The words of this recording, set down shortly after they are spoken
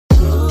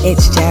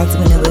It's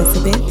Jasmine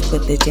Elizabeth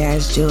with the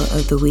Jazz Jewel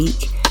of the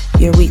Week,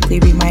 your weekly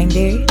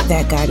reminder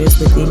that God is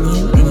within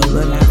you and you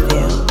will not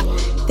fail.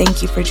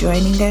 Thank you for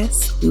joining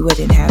us. We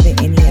wouldn't have it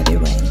any other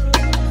way.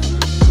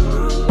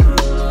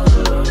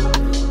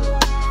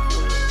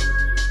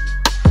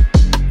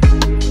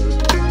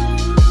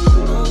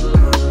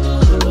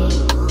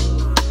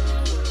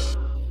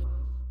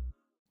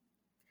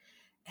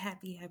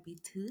 Happy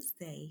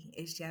Tuesday.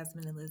 It's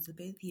Jasmine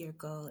Elizabeth, your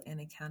goal and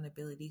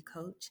accountability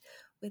coach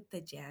with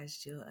the Jazz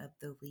Jewel of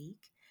the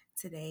Week.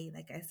 Today,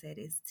 like I said,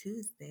 is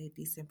Tuesday,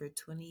 December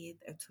 20th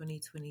of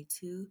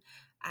 2022.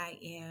 I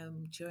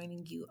am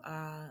joining you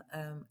all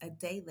a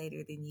day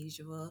later than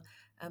usual,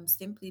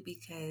 simply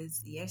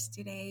because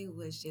yesterday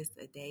was just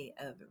a day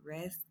of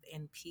rest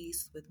and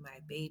peace with my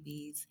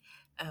babies.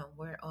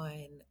 We're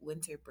on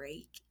winter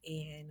break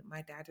and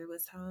my daughter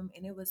was home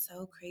and it was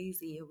so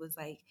crazy. It was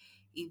like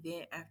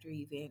event after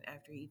event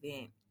after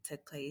event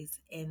took place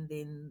and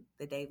then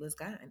the day was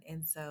gone,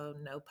 and so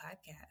no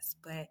podcast.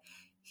 But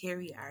here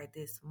we are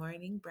this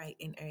morning, bright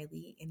and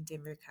early in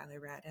Denver,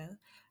 Colorado.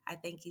 I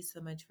thank you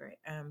so much for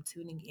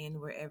tuning in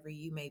wherever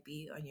you may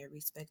be on your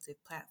respective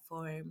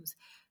platforms.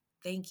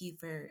 Thank you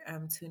for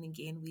tuning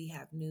in. We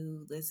have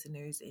new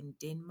listeners in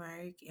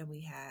Denmark, and we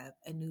have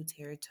a new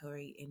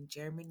territory in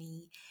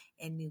Germany,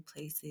 and new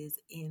places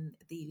in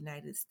the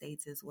United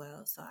States as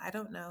well. So I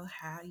don't know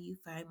how you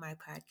find my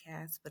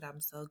podcast, but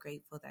I'm so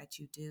grateful that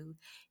you do.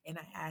 And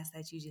I ask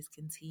that you just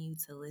continue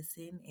to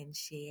listen and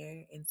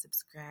share and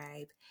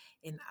subscribe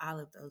and all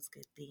of those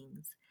good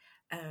things.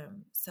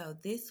 So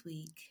this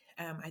week,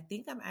 I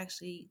think I'm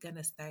actually going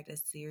to start a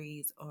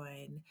series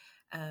on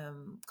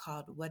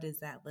called What Does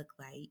That Look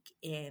Like?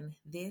 And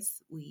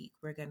this week,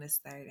 we're going to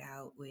start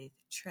out with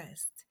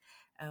trust.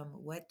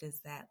 What does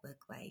that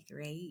look like,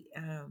 right?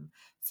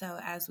 So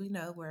as we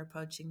know, we're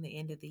approaching the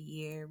end of the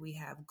year. We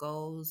have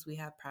goals, we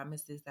have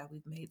promises that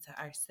we've made to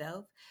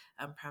ourselves,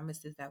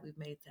 promises that we've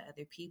made to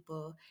other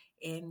people,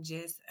 and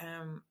just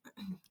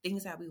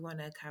things that we want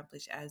to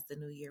accomplish as the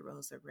new year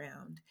rolls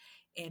around.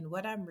 And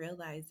what I'm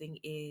realizing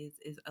is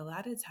a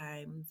lot of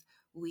times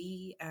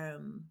we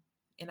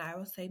and I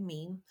will say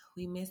me,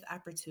 we miss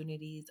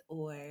opportunities,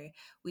 or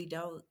we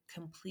don't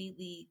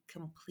completely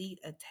complete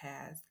a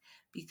task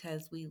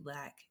because we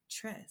lack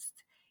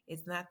trust.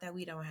 It's not that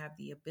we don't have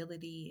the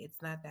ability,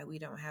 it's not that we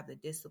don't have the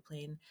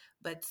discipline,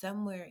 but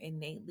somewhere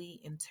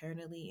innately,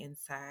 internally,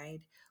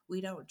 inside,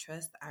 we don't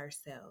trust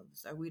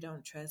ourselves, or we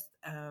don't trust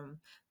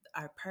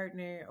our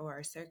partner or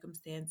our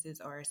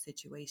circumstances or our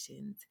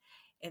situations.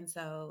 And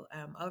so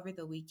over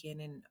the weekend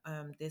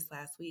and this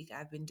last week,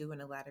 I've been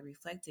doing a lot of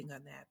reflecting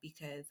on that,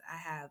 because I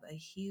have a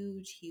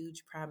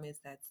huge promise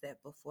that's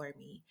set before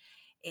me.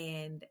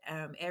 And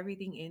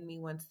everything in me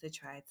wants to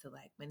try to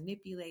like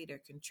manipulate or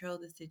control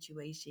the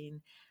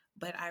situation.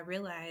 But I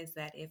realize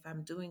that if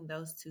I'm doing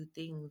those two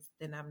things,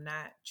 then I'm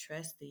not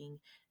trusting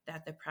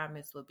that the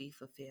promise will be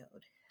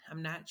fulfilled.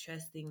 I'm not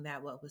trusting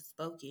that what was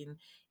spoken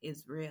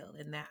is real,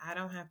 and that I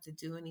don't have to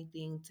do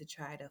anything to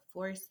try to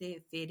force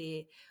it, fit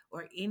it,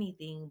 or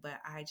anything, but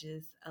I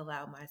just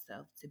allow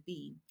myself to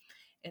be.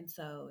 And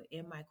so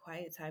in my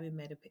quiet time in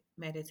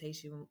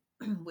meditation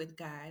with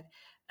God,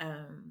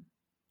 um,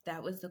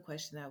 that was the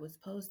question that was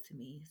posed to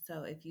me.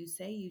 So if you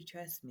say you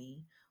trust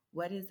me,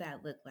 what does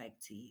that look like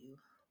to you?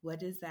 What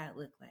does that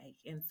look like?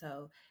 And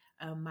so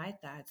my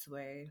thoughts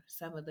were,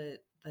 some of the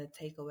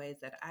takeaways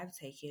that I've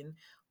taken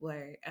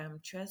were,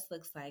 trust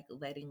looks like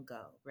letting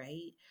go,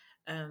 right?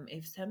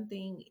 If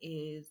something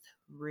is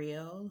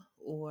real,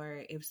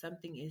 or if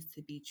something is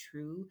to be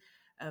true,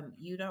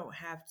 you don't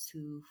have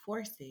to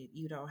force it.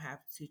 You don't have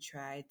to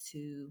try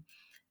to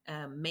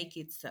make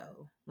it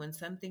so. When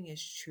something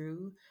is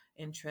true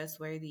and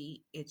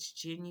trustworthy, it's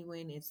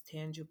genuine, it's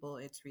tangible,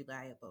 it's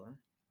reliable.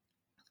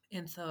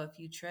 And so if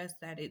you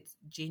trust that it's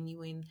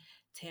genuine,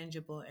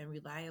 tangible, and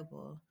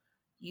reliable,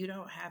 you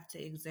don't have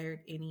to exert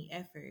any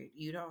effort.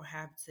 You don't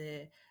have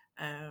to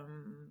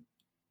um,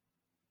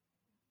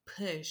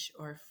 push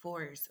or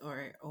force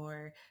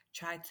or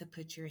try to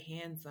put your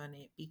hands on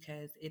it,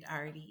 because it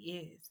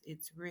already is.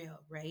 It's real,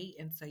 right?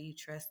 And so you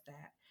trust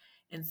that.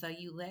 And so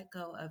you let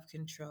go of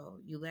control.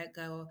 You let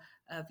go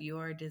of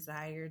your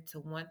desire to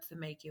want to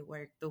make it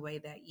work the way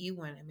that you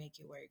want to make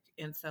it work.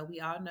 And so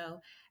we all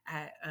know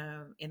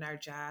in our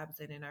jobs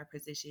and in our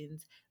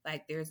positions,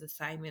 like there's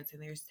assignments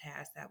and there's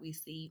tasks that we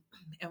see,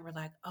 and we're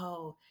like,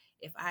 oh,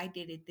 if I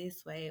did it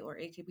this way, or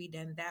it could be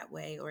done that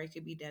way, or it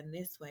could be done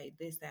this way,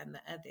 this, that, and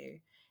the other.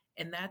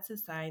 And that's a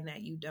sign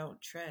that you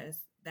don't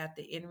trust that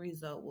the end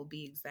result will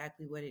be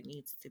exactly what it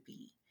needs to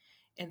be.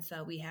 And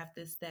so we have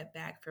to step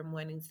back from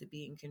wanting to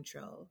be in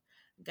control.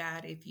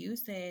 God, if you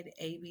said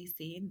A, B,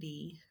 C, and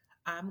D,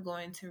 I'm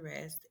going to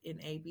rest in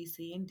A, B,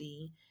 C, and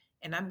D,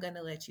 and I'm going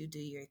to let you do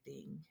your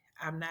thing.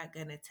 I'm not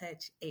going to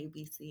touch A,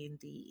 B, C, and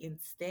D.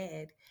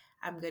 Instead,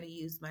 I'm going to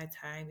use my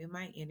time and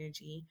my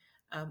energy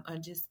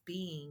on just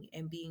being,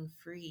 and being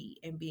free,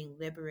 and being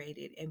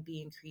liberated, and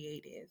being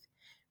creative.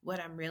 What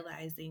I'm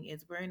realizing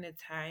is we're in a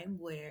time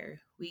where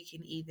we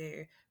can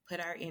either put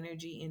our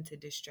energy into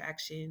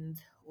distractions,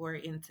 or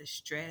into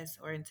stress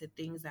or into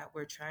things that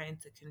we're trying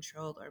to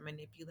control or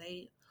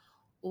manipulate,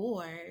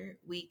 or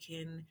we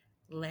can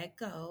let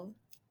go,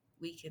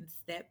 we can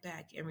step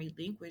back and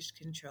relinquish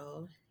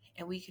control,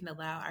 and we can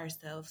allow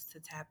ourselves to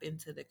tap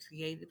into the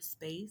creative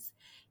space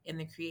and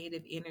the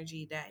creative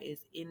energy that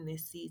is in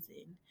this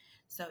season.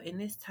 So, in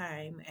this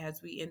time,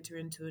 as we enter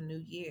into a new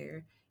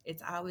year,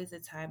 it's always a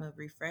time of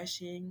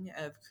refreshing,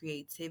 of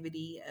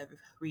creativity, of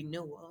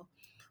renewal.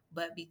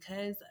 But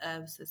because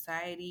of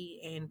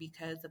society and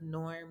because of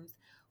norms,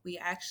 we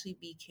actually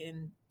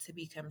begin to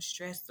become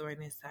stressed during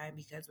this time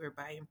because we're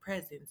buying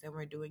presents and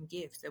we're doing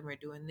gifts and we're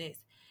doing this.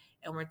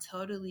 And we're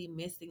totally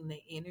missing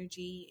the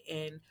energy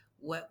and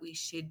what we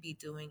should be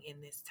doing in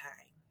this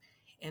time.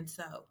 And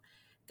so,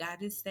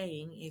 God is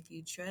saying if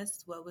you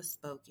trust what was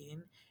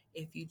spoken,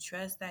 if you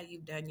trust that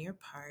you've done your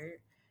part,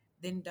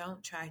 then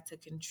don't try to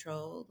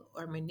control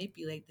or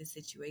manipulate the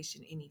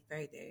situation any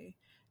further.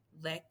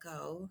 Let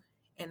go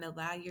and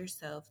allow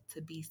yourself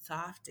to be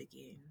soft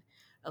again.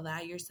 Allow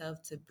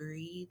yourself to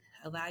breathe.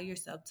 Allow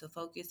yourself to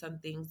focus on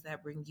things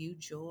that bring you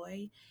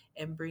joy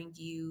and bring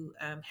you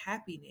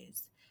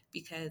happiness,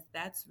 because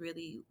that's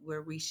really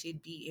where we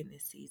should be in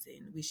this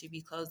season. We should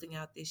be closing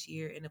out this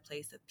year in a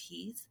place of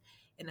peace,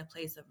 in a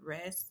place of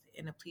rest,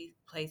 in a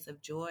place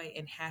of joy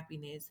and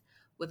happiness,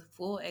 with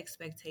full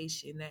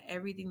expectation that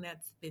everything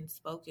that's been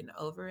spoken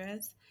over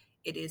us,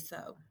 it is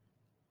so.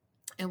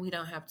 And we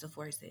don't have to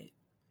force it.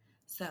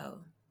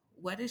 So,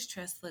 what does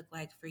trust look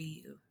like for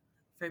you?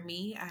 For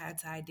me, I had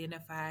to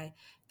identify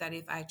that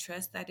if I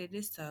trust that it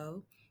is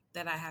so,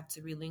 that I have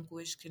to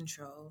relinquish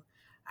control.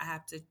 I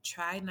have to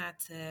try not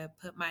to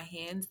put my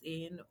hands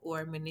in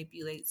or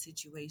manipulate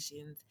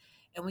situations.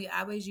 And we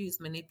always use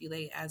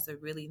manipulate as a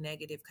really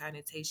negative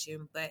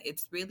connotation, but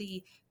it's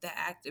really the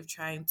act of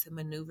trying to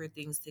maneuver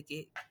things to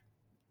get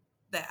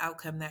the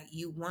outcome that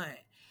you want.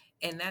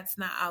 And that's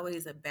not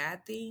always a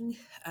bad thing,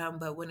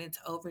 but when it's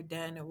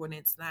overdone or when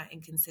it's not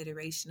in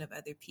consideration of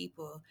other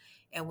people,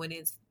 and when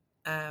it's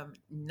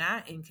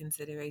not in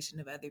consideration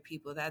of other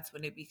people, that's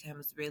when it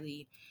becomes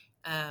really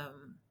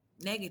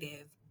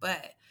negative.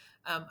 But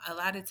a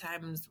lot of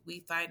times we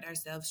find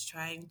ourselves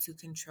trying to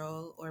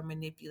control or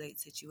manipulate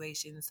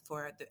situations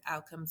for the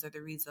outcomes or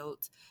the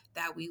results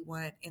that we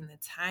want in the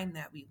time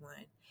that we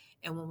want.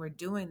 And when we're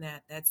doing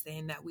that, that's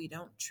saying that we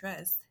don't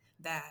trust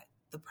that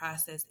the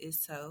process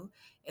is so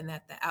and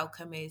that the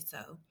outcome is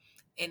so.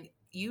 And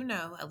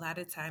a lot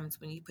of times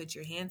when you put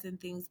your hands in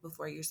things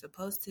before you're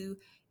supposed to,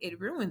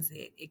 it ruins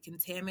it. It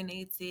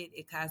contaminates it.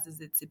 It causes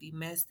it to be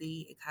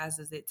messy. It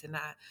causes it to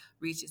not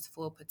reach its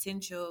full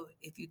potential.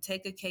 If you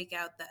take a cake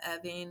out the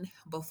oven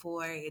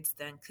before it's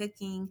done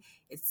cooking,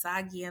 it's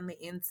soggy on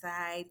the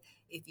inside.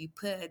 If you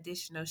put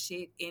additional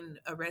shit in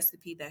a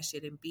recipe that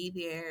shouldn't be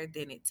there,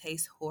 then it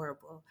tastes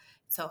horrible.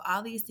 So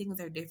all these things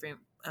are different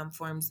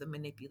forms of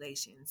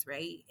manipulations,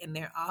 right? And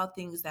they're all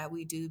things that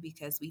we do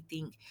because we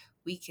think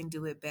we can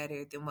do it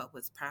better than what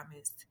was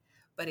promised.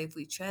 But if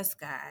we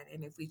trust God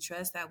and if we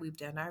trust that we've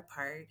done our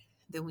part,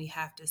 then we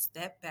have to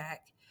step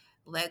back,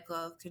 let go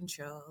of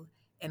control,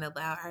 and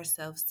allow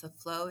ourselves to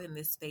flow in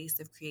this space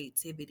of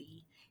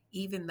creativity,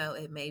 even though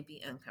it may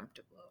be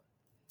uncomfortable.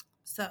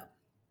 So,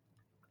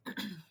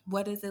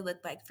 what does it look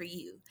like for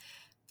you?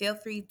 Feel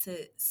free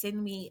to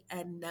send me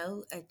a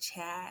note, a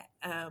chat,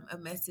 a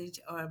message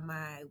on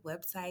my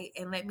website,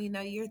 and let me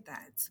know your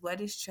thoughts. What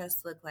does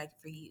trust look like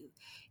for you?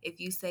 If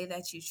you say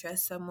that you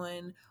trust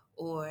someone,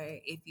 or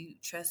if you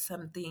trust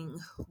something,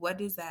 what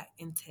does that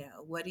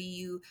entail? What do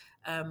you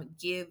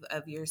give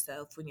of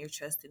yourself when you're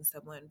trusting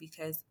someone?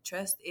 Because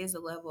trust is a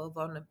level of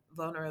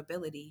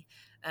vulnerability.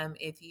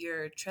 If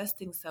you're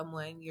trusting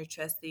someone, you're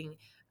trusting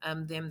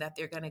them that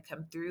they're going to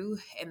come through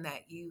and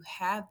that you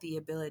have the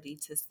ability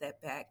to step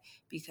back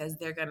because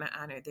they're going to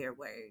honor their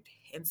word.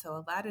 And so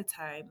a lot of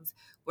times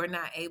we're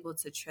not able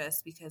to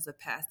trust because of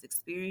past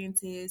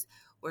experiences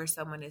where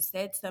someone has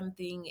said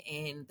something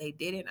and they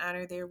didn't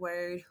honor their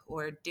word,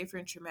 or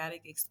different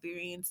traumatic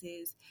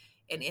experiences.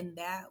 And in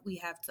that, we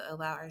have to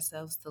allow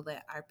ourselves to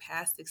let our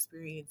past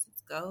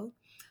experiences go.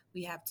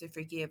 We have to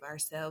forgive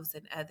ourselves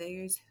and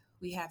others.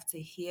 We have to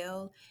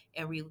heal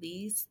and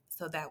release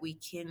so that we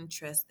can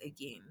trust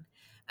again.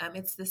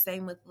 It's the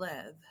same with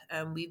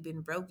love. We've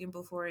been broken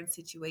before in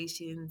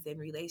situations and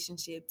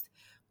relationships,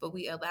 but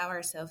we allow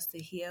ourselves to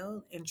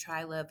heal and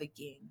try love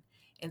again.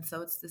 And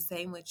so it's the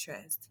same with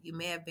trust. You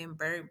may have been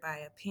burnt by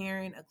a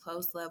parent, a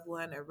close loved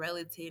one, a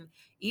relative,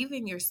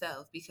 even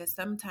yourself, because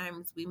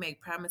sometimes we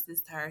make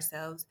promises to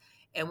ourselves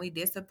and we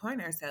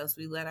disappoint ourselves.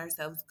 We let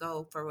ourselves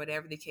go for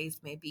whatever the case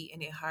may be,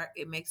 and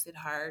it makes it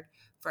hard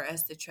for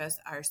us to trust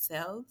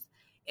ourselves.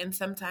 And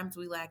sometimes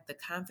we lack the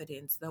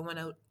confidence. No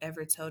one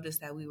ever told us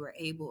that we were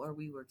able or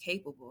we were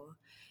capable.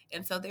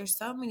 And so there's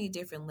so many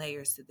different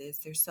layers to this.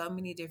 There's so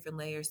many different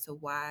layers to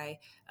why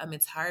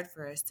it's hard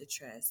for us to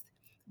trust.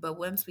 But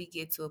once we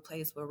get to a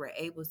place where we're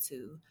able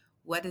to,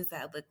 what does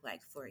that look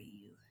like for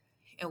you?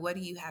 And what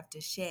do you have to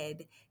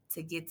shed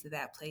to get to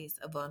that place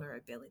of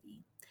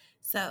vulnerability?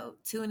 So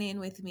tune in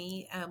with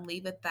me,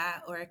 leave a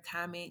thought or a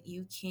comment.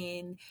 You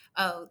can,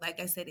 like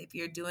I said, if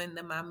you're doing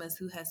the Mamas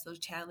Who Hustle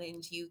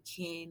Challenge, you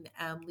can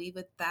leave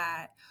a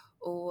thought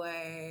or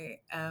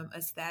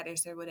a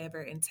status or whatever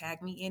and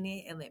tag me in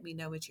it and let me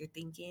know what you're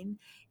thinking.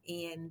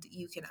 And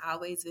you can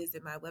always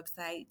visit my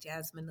website,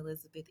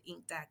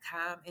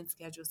 JasmineElizabethInc.com, and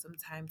schedule some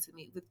time to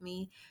meet with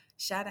me.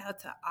 Shout out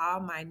to all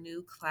my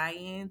new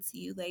clients.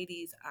 You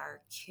ladies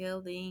are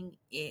killing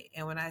it.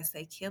 And when I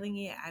say killing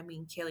it, I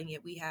mean killing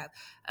it. We have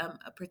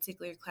a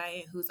particular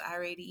client who's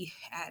already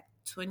at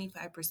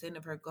 25%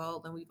 of her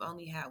goal, and we've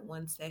only had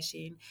one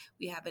session.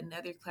 We have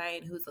another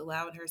client who's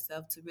allowing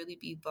herself to really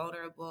be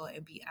vulnerable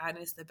and be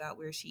honest about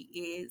where she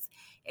is,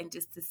 and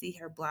just to see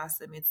her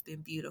blossom, it's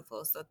been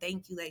beautiful. So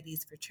thank you,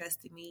 ladies, for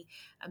trusting me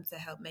to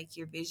help make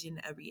your vision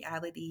a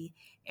reality.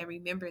 And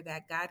remember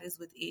that God is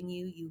within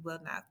you. You will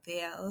not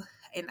fail.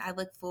 And I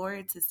look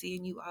forward to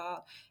seeing you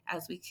all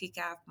as we kick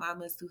off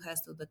Mamas Who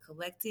Hustle the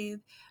Collective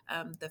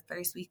the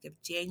first week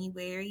of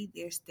January.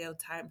 There's still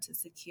time to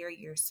secure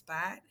your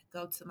spot.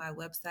 Go to my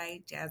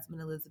website,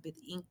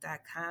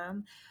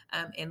 JasmineElizabethInc.com,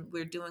 and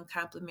we're doing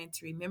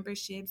complimentary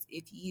memberships.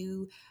 If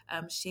you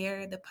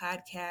share the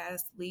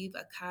podcast, leave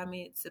a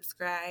comment,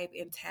 subscribe,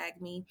 and tag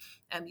me,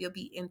 you'll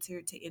be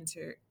entered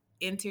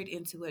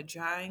into a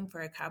drawing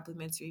for a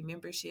complimentary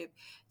membership.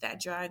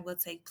 That drawing will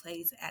take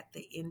place at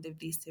the end of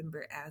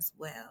December as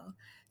well.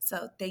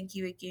 So thank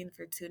you again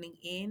for tuning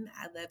in.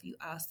 I love you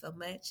all so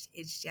much.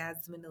 It's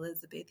Jasmine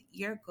Elizabeth,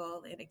 your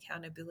goal and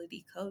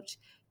accountability coach,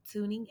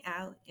 tuning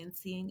out and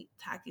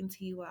talking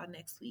to you all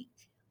next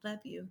week. Love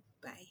you.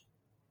 Bye.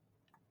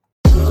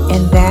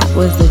 And that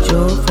was the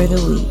jewel for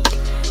the week.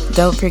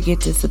 Don't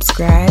forget to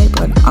subscribe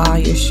on all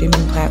your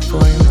streaming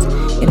platforms.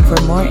 And for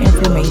more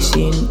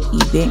information,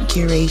 event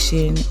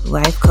curation,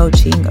 life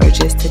coaching, or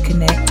just to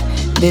connect,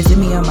 visit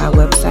me on my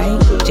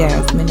website,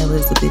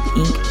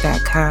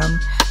 JasmineElizabethInc.com.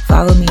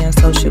 Follow me on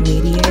social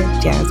media,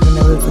 Jasmine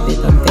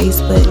Elizabeth on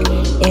Facebook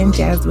and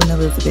Jasmine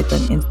Elizabeth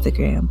on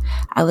Instagram.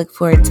 I look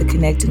forward to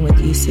connecting with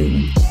you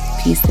soon.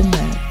 Peace and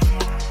love.